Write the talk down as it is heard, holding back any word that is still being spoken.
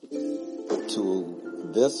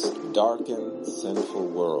To this darkened, sinful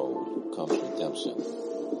world comes redemption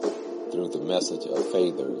through the message of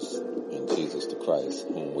faithers in Jesus the Christ,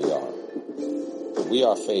 whom we are. We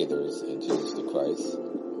are faithers in Jesus the Christ.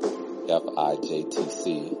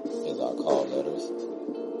 FIJTC is our call letters.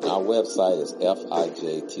 And our website is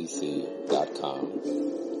FIJTC.com.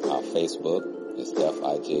 Our Facebook is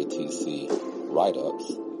FIJTC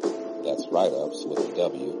Write-Ups. That's Write-Ups with a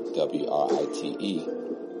W, WRITE-UPS.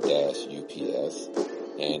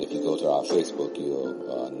 And if you go to our Facebook,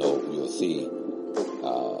 you'll see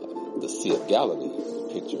the Sea of Galilee, the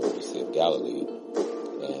picture of the Sea of Galilee,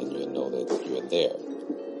 and you'll know that you're there.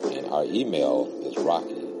 And our email is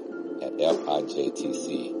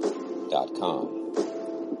rocky@FIJTC.com.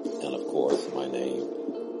 And of course, my name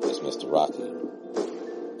is Mr. Rocky.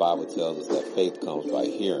 The Bible tells us that faith comes by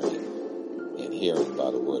hearing, and hearing by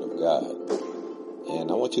the Word of God. And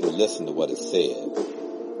I want you to listen to what is said,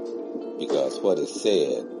 because what is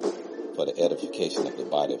said for the edification of the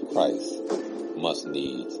body of Christ must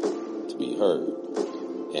needs to be heard.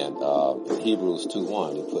 And in Hebrews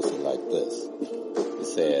 2:1, he puts it like this. It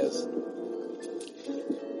says,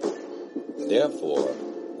 "Therefore,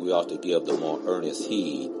 we ought to give the more earnest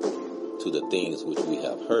heed to the things which we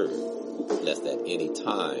have heard, lest at any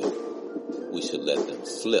time we should let them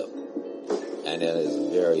slip." And that is a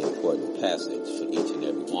very important passage for each and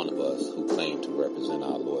every one of us who claim to represent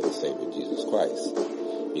our Lord and Savior Jesus Christ.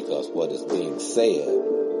 Because what is being said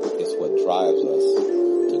is what drives us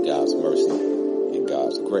to God's mercy and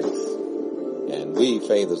God's grace. And we,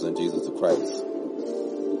 faithers in Jesus Christ,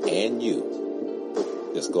 and you,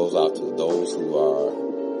 this goes out to those who are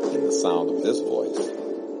in the sound of this voice,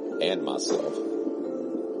 and myself,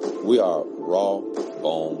 we are raw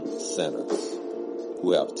bone sinners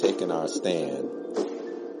who have taken our stand,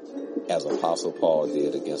 as Apostle Paul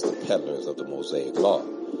did, against the peddlers of the Mosaic Law,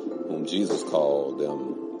 whom Jesus called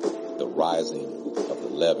them the rising of the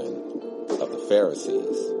leaven of the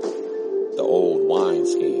Pharisees, the old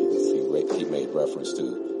wineskins he made reference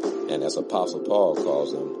to, and as Apostle Paul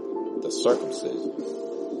calls them, the circumcision.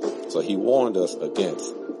 So he warned us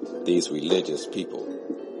against these religious people,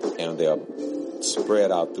 and they're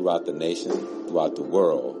spread out throughout the nation, throughout the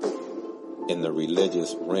world, in the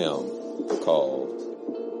religious realm called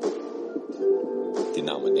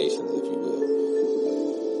denominations, if you will.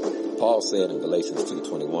 Paul said in Galatians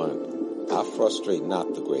 2:21, "I frustrate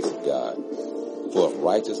not the grace of God, for if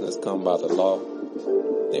righteousness come by the law,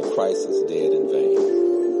 then Christ is dead in vain."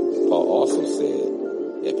 Paul also said,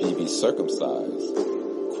 "If ye be circumcised,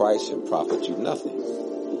 Christ shall profit you nothing."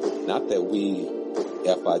 Not that we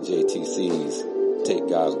FIJTCs take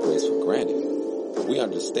God's grace for granted. We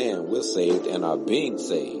understand we're saved and are being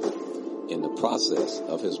saved in the process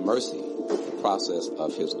of His mercy, the process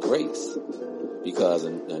of His grace. Because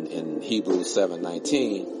in Hebrews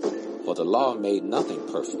 7:19, "For the law made nothing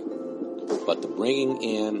perfect, but the bringing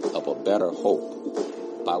in of a better hope,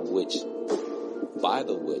 by the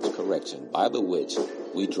which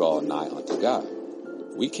we draw nigh unto God."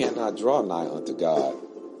 We cannot draw nigh unto God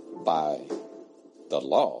by the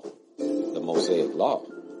law, the Mosaic Law.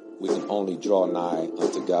 We can only draw nigh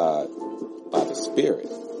unto God by the Spirit,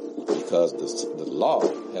 because the law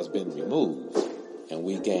has been removed, and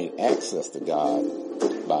we gain access to God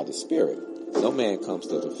by the Spirit. No man comes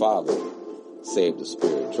to the Father save the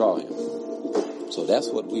Spirit draw him. So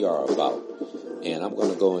that's what we are about. And I'm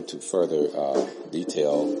going to go into further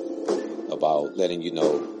detail about letting you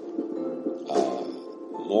know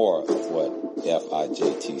more of what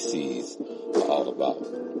FIJTCs are all about.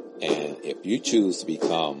 And if you choose to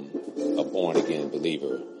become a born-again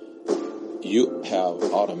believer, you have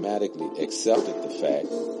automatically accepted the fact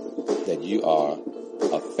that you are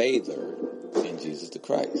a faither in Jesus the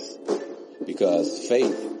Christ. Because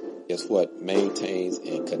faith is what maintains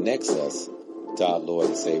and connects us to our Lord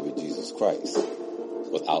and Savior Jesus Christ.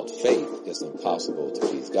 Without faith, it's impossible to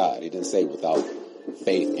please God. He didn't say without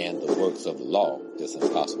faith and the works of the law, it's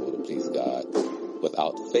impossible to please God.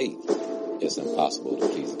 Without faith, it's impossible to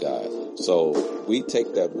please God. So we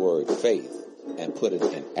take that word faith and put it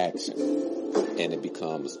in action, and it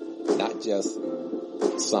becomes not just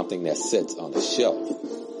something that sits on the shelf,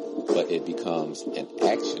 but it becomes an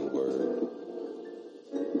action word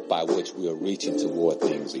by which we are reaching toward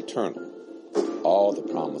things eternal. All the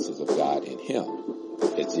promises of God in Him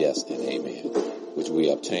is yes and amen, which we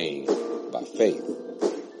obtain by faith.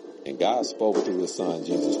 And God spoke through His Son,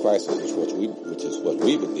 Jesus Christ, which is what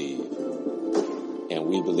we believe. And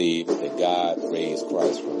we believe that God raised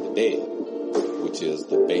Christ from the dead, which is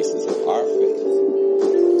the basis of our faith.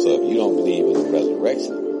 So if you don't believe in the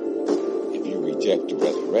resurrection, if you reject the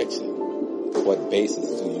resurrection, what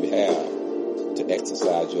basis do you have to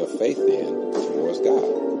exercise your faith in towards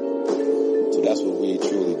God. So that's what we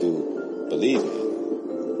truly do believe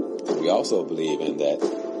in. And we also believe in that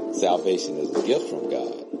salvation is a gift from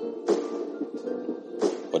God.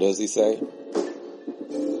 What does he say?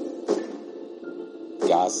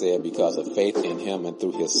 God said, because of faith in him and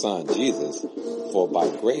through his son, Jesus, for by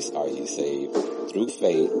grace are ye saved, through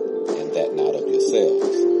faith, and that not of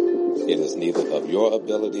yourselves. It is neither of your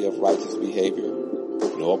ability of righteous behavior,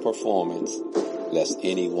 nor performance, lest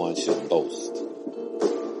anyone should boast.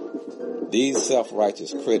 These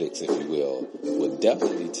self-righteous critics, if you will, would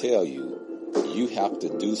definitely tell you, you have to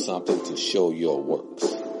do something to show your works.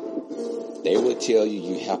 They would tell you,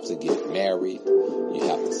 you have to get married, you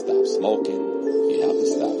have to stop smoking, you have to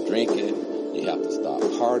stop drinking, you have to stop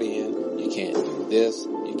partying, you can't do this,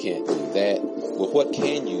 you can't do that. Well, what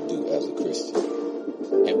can you do as a Christian?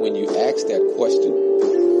 And when you ask that question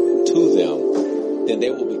to them, then they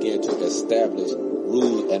will begin to establish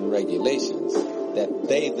rules and regulations that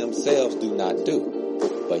they themselves do not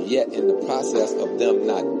do. But yet in the process of them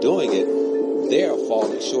not doing it, they are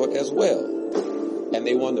falling short as well. And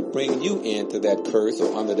they want to bring you into that curse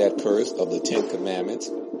or under that curse of the 10 Commandments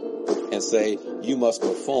and say you must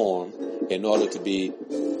perform in order to be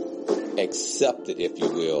accepted, if you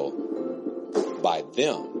will, by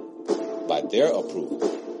them, by their approval,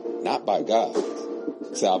 not by God.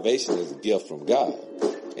 Salvation is a gift from God,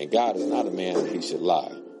 and God is not a man that he should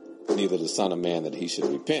lie, neither the son of man that he should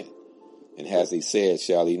repent. And has he said,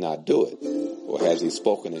 shall he not do it? Or has he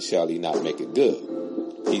spoken, and shall he not make it good?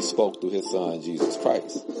 He spoke through his son, Jesus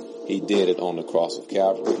Christ. He did it on the cross of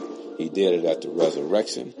Calvary. He did it at the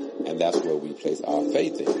resurrection, and that's where we place our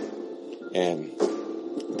faith in. And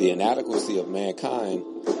the inadequacy of mankind,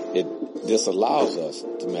 it disallows us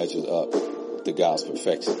to measure up to God's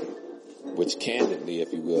perfection, which candidly,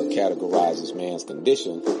 if you will, categorizes man's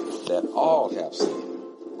condition that all have sinned.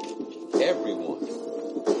 Everyone,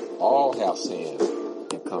 all have sinned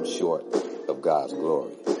and come short of God's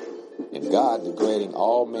glory. And God, degrading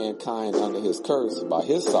all mankind under his curse by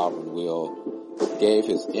his sovereign will, gave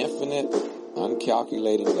his infinite,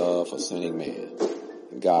 uncalculating love for sinning man.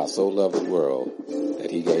 And God so loved the world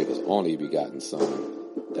that he gave his only begotten Son,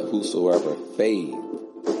 that whosoever faitheth,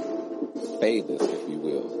 if you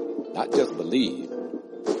will, not just believe,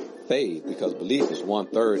 faith, because belief is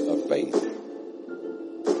 1/3 of faith,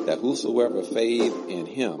 that whosoever faith in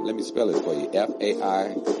him, let me spell it for you,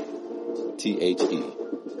 F-A-I-T-H-E,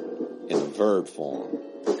 in a verb form,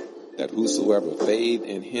 that whosoever faith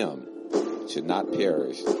in him should not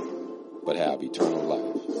perish, but have eternal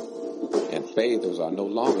life. And faithers are no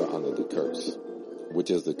longer under the curse, which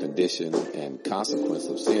is the condition and consequence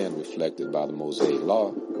of sin reflected by the Mosaic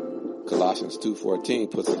law. Colossians 2:14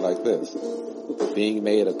 puts it like this: being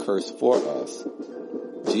made a curse for us,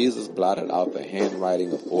 Jesus blotted out the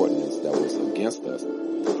handwriting of ordinance that was against us,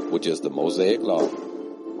 which is the Mosaic law,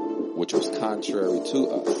 which was contrary to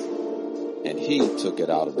us, and he took it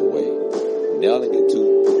out of the way, nailing it to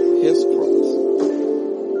his cross.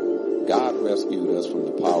 God rescued us from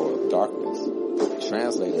the power of darkness,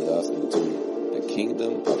 translated us into the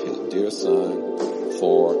kingdom of his dear Son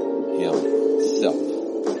for himself,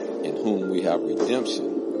 in whom we have redemption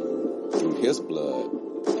through his blood,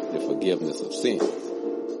 the forgiveness of sins.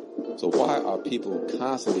 So why are people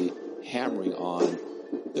constantly hammering on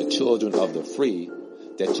the children of the free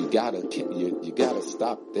that you gotta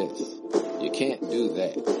stop this, you can't do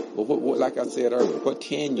that? Well, what, like I said earlier, what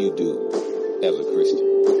can you do as a Christian?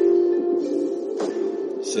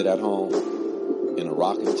 Sit at home in a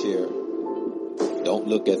rocking chair. Don't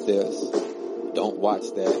look at this. Don't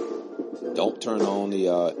watch that. Don't turn on the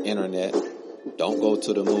internet. Don't go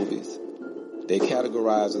to the movies. They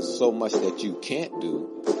categorize it so much that you can't do.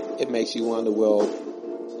 It makes you wonder, well,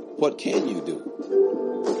 what can you do?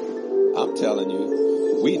 I'm telling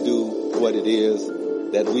you, we do what it is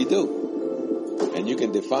that we do. And you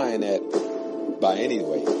can define that by any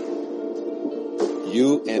way.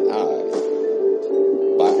 You and I,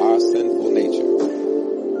 by our sinful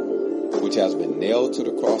nature, which has been nailed to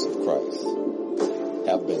the cross of Christ,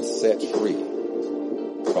 have been set free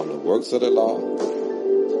from the works of the law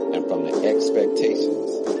and from the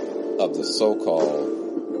expectations of the so-called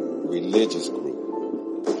religious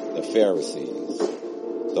group, the Pharisees,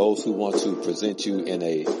 those who want to present you in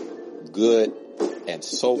a good and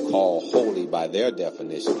so-called holy, by their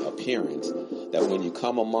definition, appearance, that when you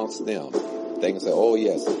come amongst them, they can say, oh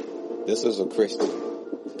yes, this is a Christian,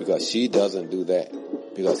 because she doesn't do that,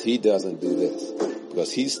 because he doesn't do this,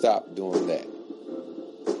 because he stopped doing that.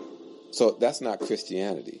 So that's not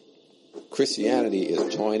Christianity. Christianity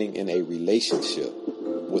is joining in a relationship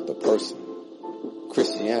with the person.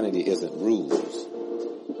 Christianity isn't rules.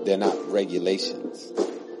 They're not regulations.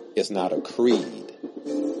 It's not a creed.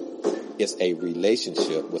 It's a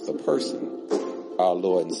relationship with a person, our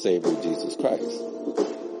Lord and Savior Jesus Christ.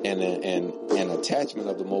 And an attachment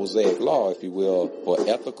of the Mosaic law, if you will, for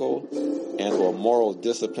ethical and or moral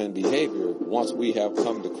discipline behavior once we have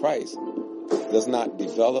come to Christ does not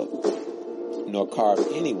develop nor carve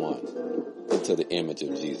anyone into the image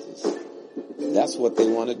of Jesus. That's what they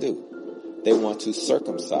want to do. They want to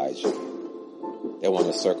circumcise you. They want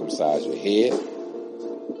to circumcise your head.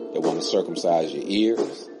 They want to circumcise your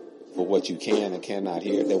ears for what you can and cannot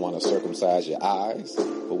hear. They want to circumcise your eyes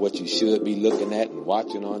for what you should be looking at and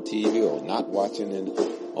watching on TV or not watching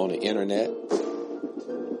on the internet.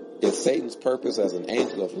 It's Satan's purpose as an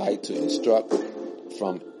angel of light to instruct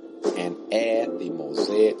from and add the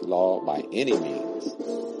Mosaic law by any means.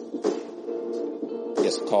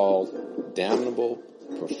 It's called damnable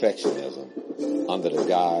perfectionism under the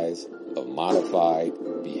guise of modified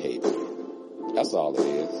behavior. That's all it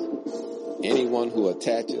is. Anyone who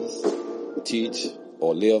attaches, teach,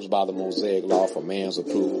 or lives by the Mosaic law for man's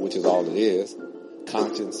approval, which is all it is,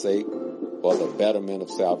 conscience sake, or the betterment of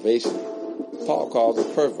salvation, Paul calls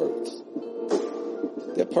them perverts.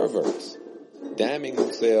 They're perverts, damning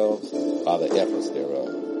themselves by the efforts thereof.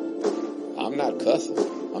 I'm not cussing.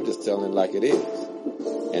 I'm just telling it like it is.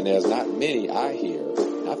 And there's not many I hear,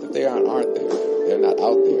 not that they aren't there. They're not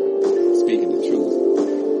out there speaking the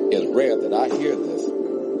truth. It's rare that I hear this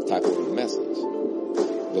type of a message.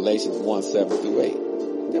 Galatians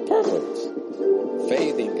 1:7-8. They're perverts.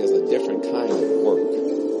 Faithing is a different kind of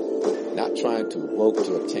work. Not trying to work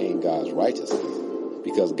to obtain God's righteousness,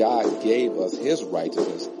 because God gave us his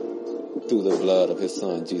righteousness through the blood of his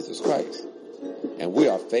son, Jesus Christ. And we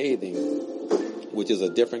are faithing, which is a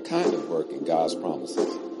different kind of work in God's promises,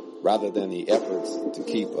 rather than the efforts to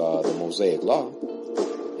keep the Mosaic law.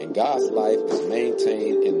 And God's life is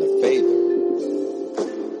maintained in the faither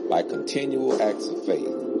by continual acts of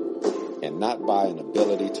faith, and not by an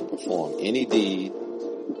ability to perform any deed,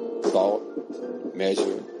 thought,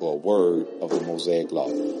 measure, or word of the Mosaic law.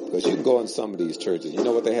 Because you can go in some of these churches, you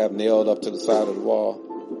know what they have nailed up to the side of the wall?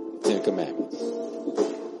 10 Commandments.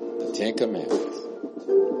 The 10 Commandments.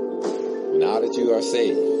 Now that you are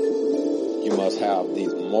saved, you must have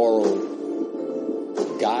these moral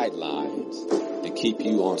guidelines to keep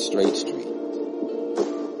you on straight street.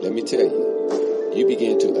 Let me tell you, you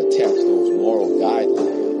begin to attach those moral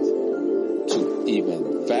guidelines to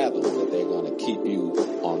even fathom that they're going to keep you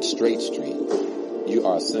on straight street. You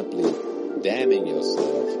are simply damning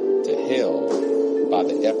yourself to hell by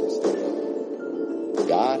the efforts thereof.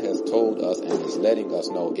 God has told us and is letting us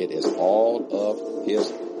know it is all of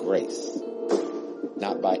his grace,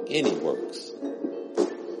 not by any works.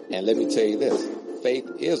 And let me tell you this, faith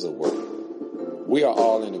is a work. We are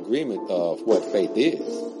all in agreement of what faith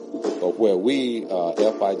is. But where we,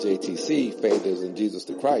 FIJTC, faith is in Jesus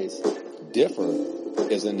the Christ, differ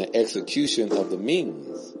is in the execution of the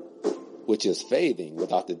means, which is faithing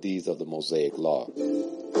without the deeds of the Mosaic law,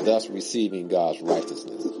 thus receiving God's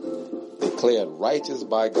righteousness. Declared righteous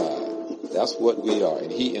by God. That's what we are.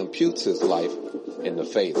 And he imputes his life in the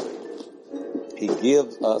faith. He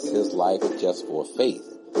gives us his life just for faith,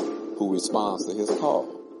 who responds to his call.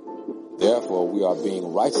 Therefore, we are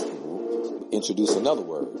being righteous. Introduce another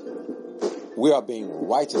word. We are being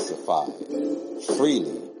righteousified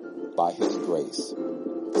freely by his grace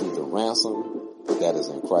through the ransom that is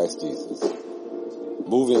in Christ Jesus.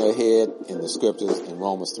 Moving ahead in the scriptures in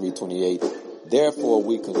Romans 3:28, therefore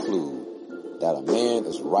we conclude that a man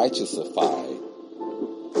is righteousified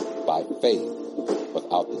by faith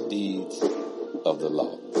without the deeds of the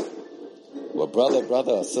law. Well, brother,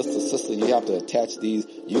 or sister, you have to attach these.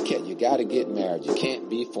 You got to get married. You can't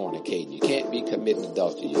be fornicating. You can't be committing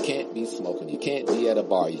adultery. You can't be smoking. You can't be at a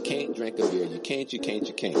bar. You can't drink a beer. You can't.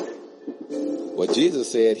 Well,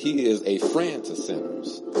 Jesus said he is a friend to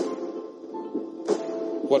sinners.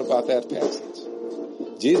 What about that passage?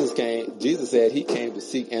 Jesus said he came to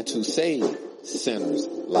seek and to save sinners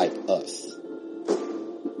like us.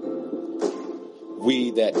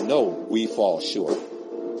 We that know we fall short.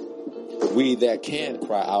 We that can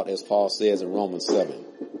cry out, as Paul says in Romans 7,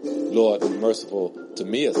 Lord, be merciful to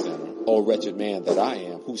me, a sinner. O wretched man that I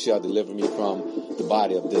am, who shall deliver me from the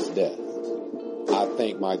body of this death? I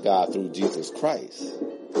thank my God through Jesus Christ.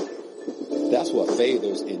 That's what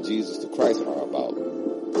faithers in Jesus the Christ are about.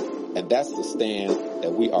 And that's the stand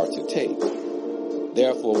that we are to take.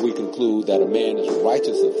 Therefore, we conclude that a man is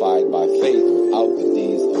righteousified by faith without the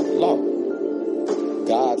deeds of the law.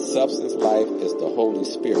 God's substance life is the Holy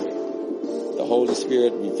Spirit. The Holy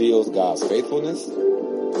Spirit reveals God's faithfulness,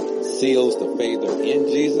 seals the Father in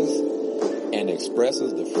Jesus and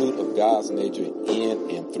expresses the fruit of God's nature in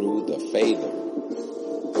and through the Father.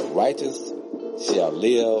 The righteous shall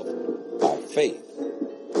live by faith.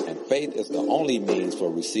 And faith is the only means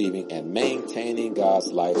for receiving and maintaining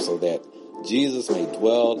God's life so that Jesus may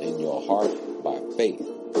dwell in your heart by faith.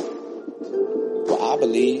 Well, I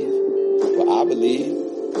believe.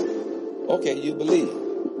 Okay, you believe.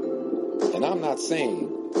 And I'm not saying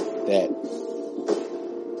that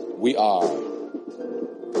we are,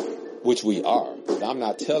 which we are. I'm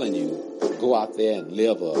not telling you, go out there and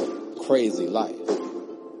live a crazy life.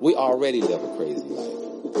 We already live a crazy life.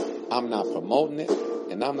 I'm not promoting it,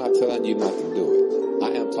 and I'm not telling you not to do it.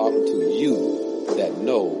 I am talking to you that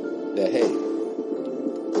know that, hey,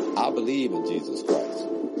 I believe in Jesus Christ.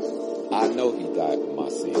 I know he died for my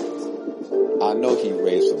sins. I know he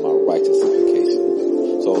raised for my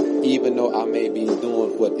righteousification. So even though I may be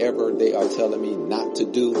doing whatever they are telling me not to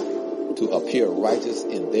do to appear righteous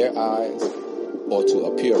in their eyes or to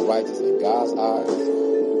appear righteous in God's eyes,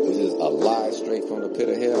 which is a lie straight from the pit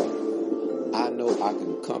of hell, I know I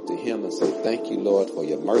can come to him and say, thank you, Lord, for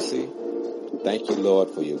your mercy. Thank you,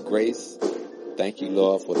 Lord, for your grace. Thank you,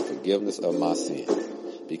 Lord, for the forgiveness of my sins.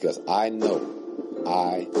 Because I know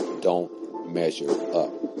I don't measure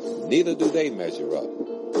up. Neither do they measure up.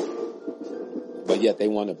 But yet they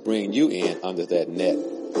want to bring you in under that net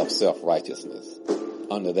of self-righteousness.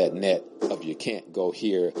 Under that net of you can't go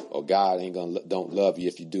here, or God don't love you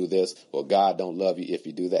if you do this, or God don't love you if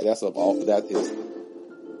you do that. That is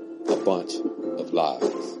a bunch of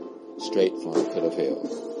lies, straight from the pit of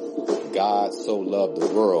hell. God so loved the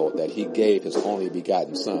world that he gave his only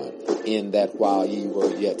begotten son, in that while ye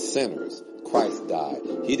were yet sinners, Christ died.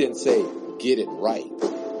 He didn't say, get it right,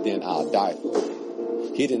 then I'll die for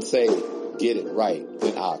you. He didn't say, get it right,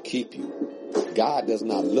 then I'll keep you. God does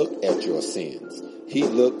not look at your sins. He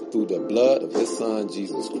looked through the blood of his son,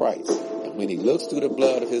 Jesus Christ. And when he looks through the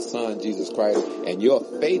blood of his son, Jesus Christ, and your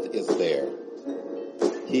faith is there,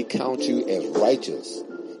 he counts you as righteous,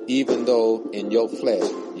 even though in your flesh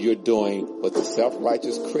you're doing what the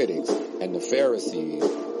self-righteous critics and the Pharisees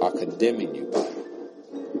are condemning you by.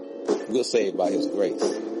 We're saved by his grace.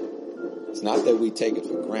 It's not that we take it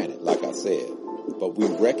for granted, like I said, but we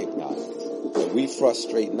recognize that we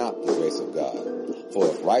frustrate not the grace of God. For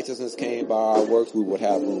if righteousness came by our works, we would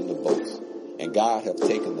have room to boast. And God hath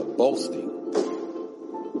taken the boasting.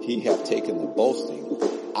 He hath taken the boasting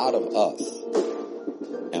out of us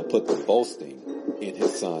and put the boasting in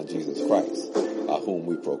his son, Jesus Christ, by whom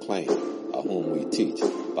we proclaim, by whom we teach,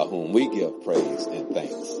 by whom we give praise and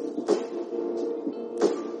thanks.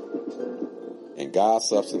 And God's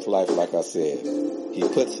substance life, like I said, he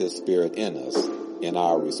puts his spirit in us in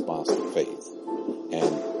our response to faith.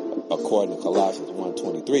 And according to Colossians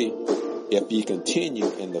 1:23, if ye continue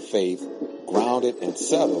in the faith, grounded and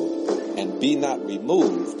settled, and be not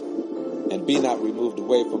removed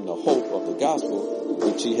away from the hope of the gospel,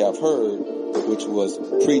 which ye have heard, which was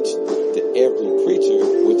preached to every creature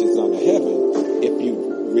which is under heaven, if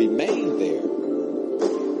you remain there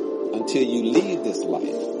until you leave this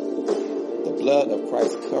life, the blood of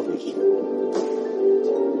Christ covers you.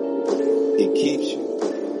 It keeps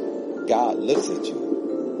you. God looks at you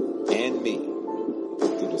and me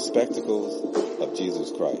through the spectacles of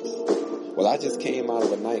Jesus Christ. Well, I just came out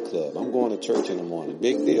of a nightclub. I'm going to church in the morning.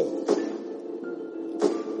 Big deal.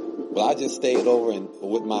 Well, I just stayed over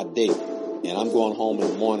with my date, and I'm going home in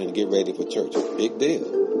the morning to get ready for church. Big deal.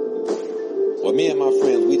 Well, me and my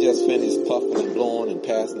friends, we just finished puffing and blowing and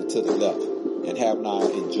passing it to the left and having our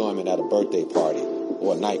enjoyment at a birthday party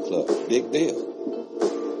or a nightclub. Big deal.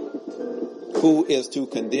 Who is to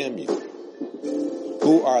condemn you?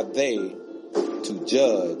 Who are they to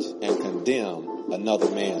judge and condemn another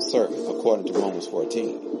man's servant, according to Romans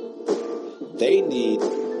 14? They need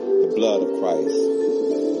the blood of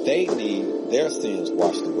Christ. They need their sins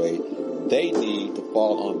washed away. They need to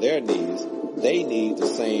fall on their knees. They need the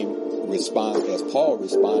same response as Paul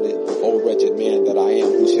responded, O wretched man that I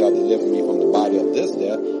am, who shall deliver me from the body of this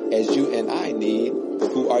death, as you and I need,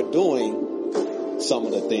 who are doing some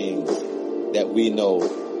of the things that we know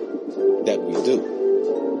that we do.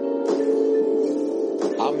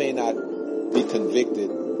 I may not be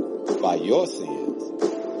convicted by your sins.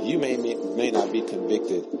 You may not be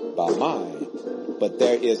convicted by mine, but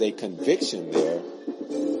there is a conviction there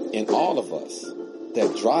in all of us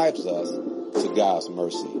that drives us to God's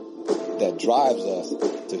mercy, that drives us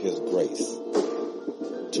to his grace,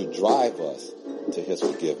 to drive us to his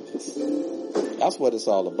forgiveness. That's what it's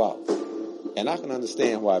all about. And I can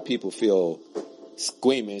understand why people feel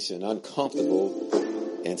squeamish and uncomfortable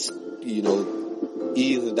and,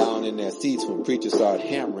 easing down in their seats when preachers start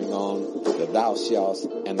hammering on the thou shalt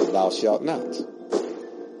and the thou shalt not.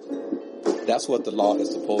 That's what the law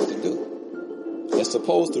is supposed to do. It's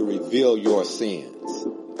supposed to reveal your sins.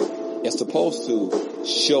 It's supposed to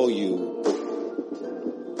show you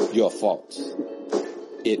your faults.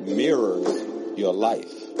 It mirrors your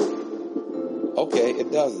life. Okay,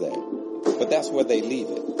 it does that. But that's where they leave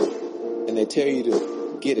it. And they tell you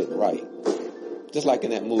to get it right. Just like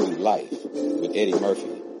in that movie Life with Eddie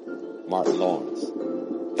Murphy, Martin Lawrence,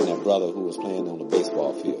 and that brother who was playing on the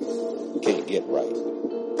baseball field. Can't get right.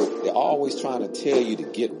 They're always trying to tell you to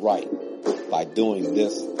get right by doing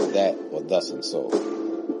this, that, or thus and so.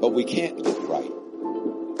 But we can't get right.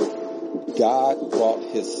 God brought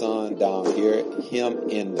his son down here, him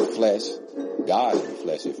in the flesh, God in the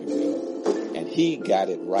flesh, if you will, and he got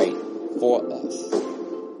it right for us.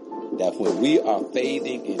 That when we are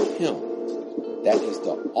faithing in him, that is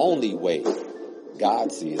the only way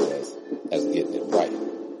God sees us as getting it right.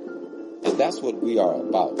 And that's what we are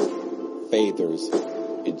about, faithers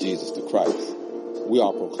in Jesus the Christ. We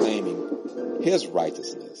are proclaiming his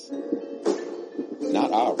righteousness,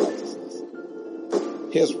 not our righteousness,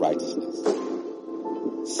 his righteousness.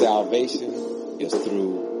 Salvation is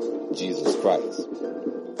through Jesus Christ,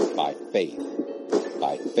 by faith,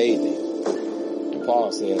 by faithing. And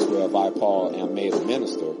Paul says, whereby Paul am made a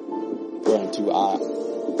minister, whereunto I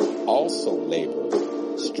also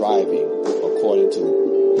labor, striving according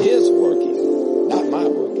to his working, not my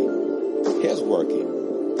working, his working,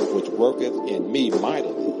 which worketh in me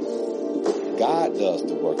mightily. God does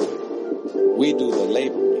the working. We do the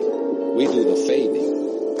laboring. We do the faithing.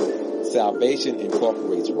 Salvation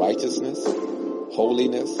incorporates righteousness,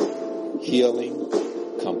 holiness, healing,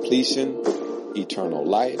 completion, eternal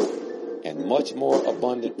life, and much more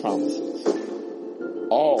abundant promises.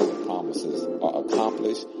 All the promises are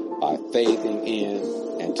accomplished by faithing in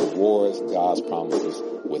and towards God's promises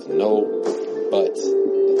with no buts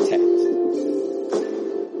attached.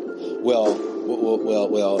 Well,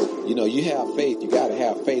 you know, you have faith, you gotta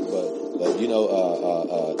have faith, but you know,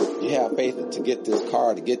 you have faith to get this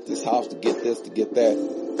car, to get this house, to get this, to get that.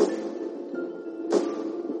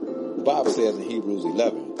 The Bible says in Hebrews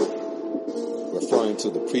 11, referring to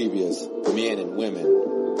the previous men and women,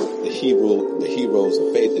 the heroes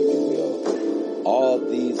of faith, if you will, all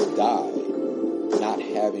these died not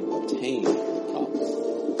having obtained the promise,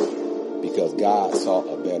 because God saw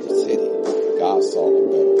a better city. God saw a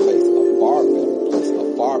better place, a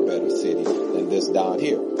far better city than this down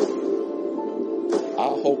here.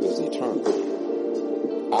 Our hope is eternal.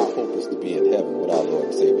 Our hope is to be in heaven with our Lord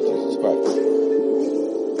and Savior Jesus Christ.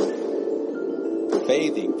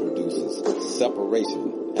 Faithing produces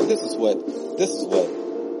separation, and this is what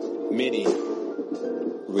many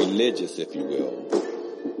religious, if you will,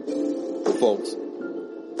 folks,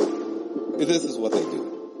 this is what they do.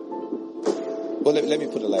 Well, let me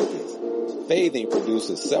put it like this. Faithing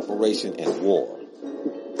produces separation and war,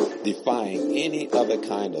 defying any other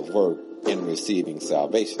kind of work in receiving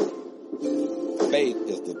salvation. Faith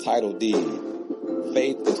is the title deed.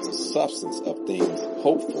 Faith is the substance of things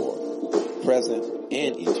hoped for, present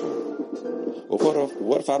and eternal. Well,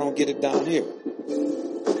 what if I don't get it down here?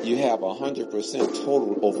 You have 100%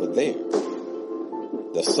 total over there.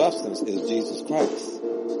 The substance is Jesus Christ.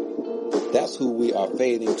 That's who we are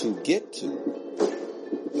faithing to get to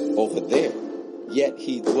over there. Yet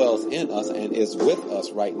he dwells in us and is with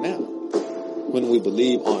us right now when we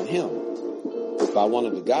believe on him by one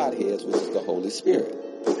of the Godheads, which is the Holy Spirit.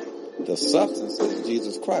 The substance is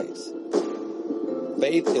Jesus Christ.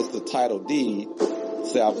 Faith is the title deed.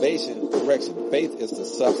 Faith is the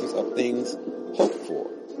substance of things hoped for.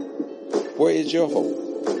 Where is your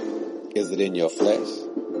hope? Is it in your flesh?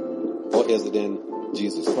 Or is it in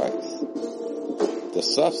Jesus Christ? The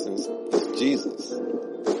substance is Jesus.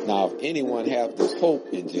 Now, if anyone have this hope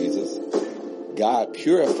in Jesus, God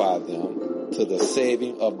purified them to the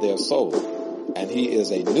saving of their soul. And he is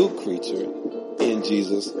a new creature in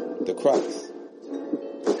Jesus the Christ.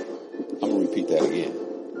 I'm going to repeat that again.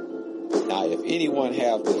 Now, if anyone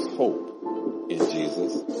have this hope in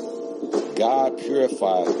Jesus, God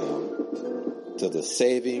purified them to the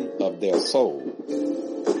saving of their soul.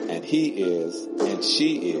 And he is, and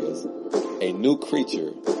she is, a new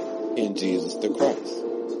creature in Jesus the Christ.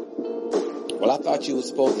 Well, I thought you were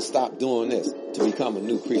supposed to stop doing this to become a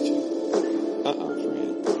new creature.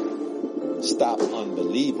 Friend. Stop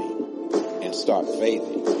unbelieving and start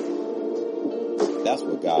faithing. That's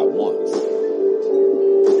what God wants.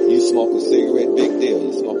 You smoke a cigarette, big deal,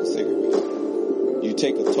 you smoke a cigarette. You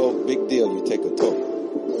take a toke, big deal, you take a toke.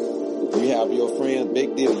 You have your friends,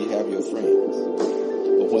 big deal, you have your friends.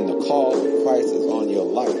 But when the call of Christ is on your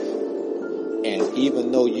life, and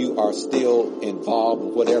even though you are still involved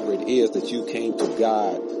in whatever it is that you came to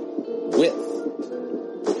God with,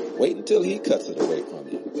 wait until he cuts it away from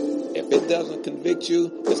you. If it doesn't convict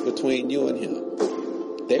you, it's between you and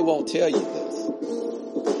him. They won't tell you this.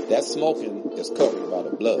 That smoking is covered by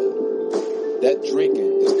the blood. That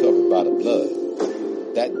drinking is covered by the blood.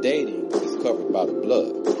 That dating is covered by the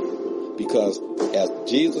blood. Because as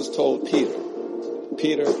Jesus told Peter,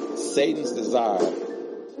 Satan's desire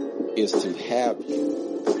is to have you.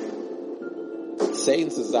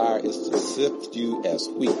 Satan's desire is to sift you as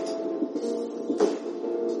wheat.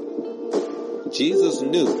 Jesus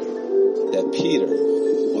knew that Peter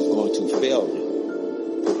was going to fail him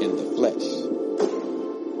in the flesh.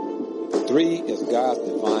 3 is God's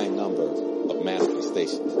divine number of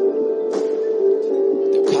manifestation.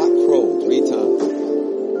 The cock crowed 3 times,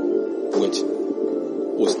 which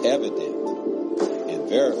was evident and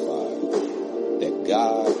verified that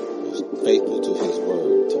God was faithful to his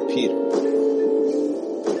word to Peter.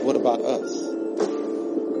 But what about us?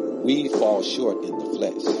 We fall short in the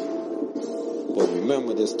flesh. But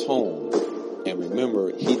remember this tone, and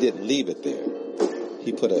remember he didn't leave it there.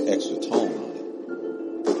 He put an extra tone on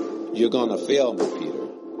it. You're going to fail me, Peter,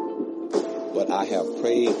 but I have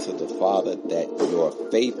prayed to the Father that your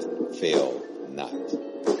faith fail not.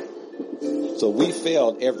 So we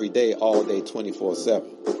failed every day, all day,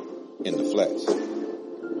 24/7 in the flesh.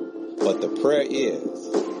 But the prayer is,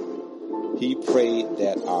 he prayed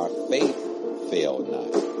that our faith fail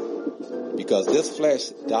not. Because this flesh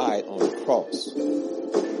died on the cross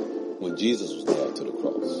when Jesus was nailed to the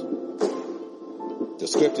cross. The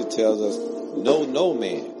scripture tells us, no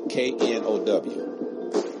man, K-N-O-W,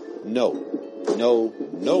 no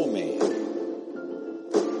man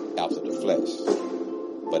after the flesh,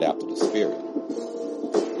 but after the spirit.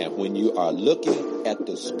 And when you are looking at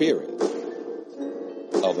the spirit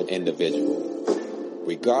of an individual,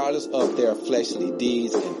 regardless of their fleshly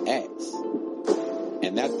deeds and acts,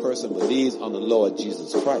 and that person believes on the Lord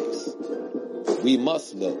Jesus Christ, we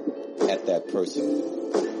must look at that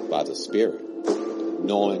person by the Spirit,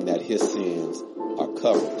 knowing that his sins are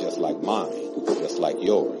covered just like mine, just like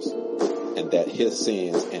yours, and that his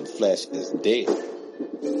sins and flesh is dead,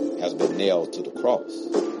 has been nailed to the cross,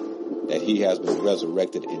 that he has been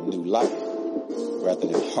resurrected in new life, rather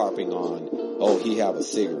than harping on, oh, he have a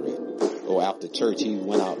cigarette, or after church he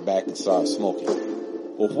went out back and started smoking.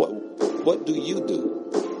 Well, what do you do?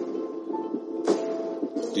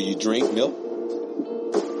 Do you drink milk?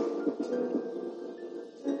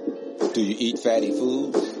 Do you eat fatty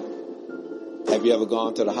foods? Have you ever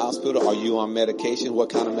gone to the hospital? Are you on medication? What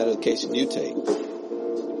kind of medication do you take?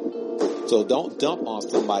 So don't dump on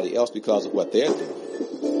somebody else because of what they're doing.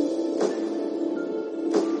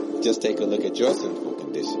 Just take a look at your sinful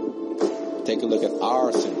condition. Take a look at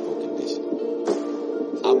our sinful condition.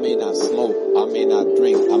 I may not smoke, I may not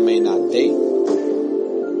drink, I may not date,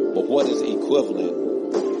 but what is equivalent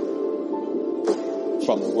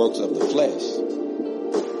from the works of the flesh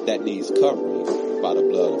that needs covering by the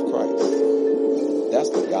blood of Christ? That's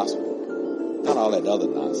the gospel. Not all that other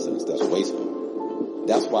nonsense that's wasteful.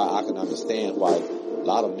 That's why I can understand why a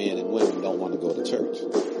lot of men and women don't want to go to church.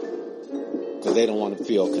 Because they don't want to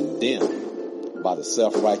feel condemned by the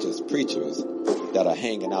self-righteous preachers that are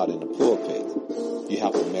hanging out in the pulpit. You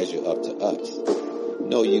have to measure up to us.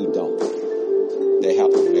 No, you don't. They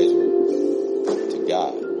have to measure to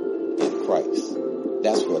God in Christ.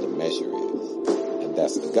 That's where the measure is. And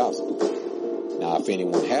that's the gospel. Now, if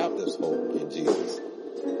anyone have this hope in Jesus,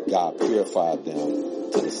 God purified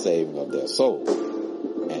them to the saving of their soul.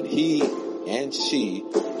 And he and she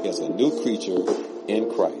is a new creature in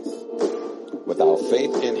Christ. Without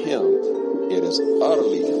faith in him, it is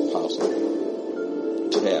utterly impossible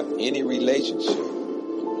to have any relationship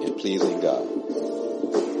in pleasing God.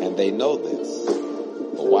 And they know this.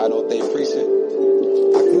 But why don't they preach it?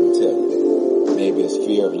 I couldn't tell you. Maybe it's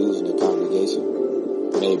fear of losing the congregation.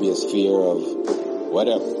 Maybe it's fear of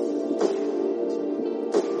whatever.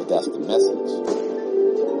 But that's the message.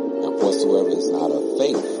 And whatsoever is not of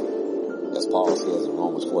faith, as Paul says in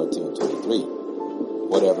Romans 14:23,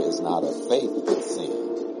 whatever is not of faith is sin.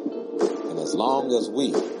 And as long as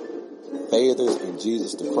we, faithers in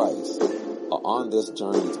Jesus the Christ, are on this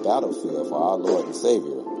journey's battlefield for our Lord and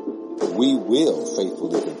Savior, we will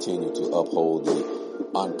faithfully continue to uphold the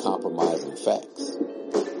uncompromising facts.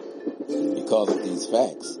 And because of these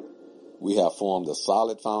facts, we have formed a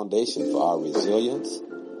solid foundation for our resilience,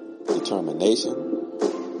 determination,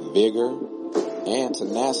 vigor, and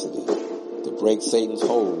tenacity to break Satan's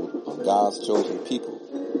hold on God's chosen people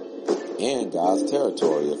and God's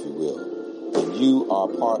territory, if you will, And you are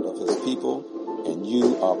part of his people, and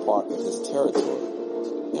you are part of his territory.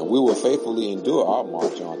 And we will faithfully endure our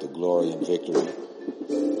march on to glory and victory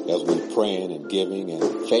as we praying and giving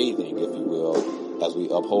and faithing, if you will, as we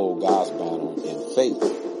uphold God's banner in faith.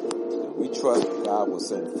 And we trust that God will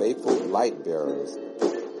send faithful light bearers,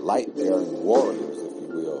 light-bearing warriors, if you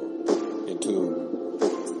will,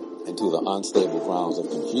 into the unstable grounds of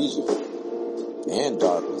confusion and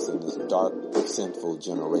darkness in this dark, sinful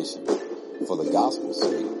generation for the gospel's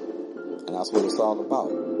sake. And that's what it's all about.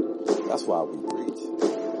 That's why we preach.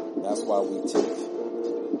 That's why we teach.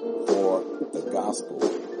 For the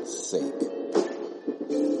gospel's sake.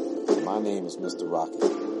 My name is Mr. Rocket,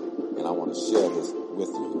 and I want to share this with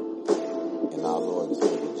you in our Lord and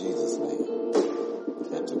Savior Jesus' name.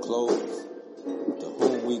 And to close, to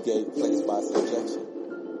whom we gave place by subjection,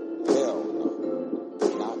 hell no,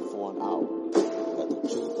 not for an hour, that the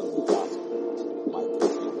truth of the gospel might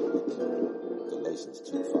continue with you. Galatians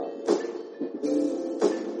 2:5.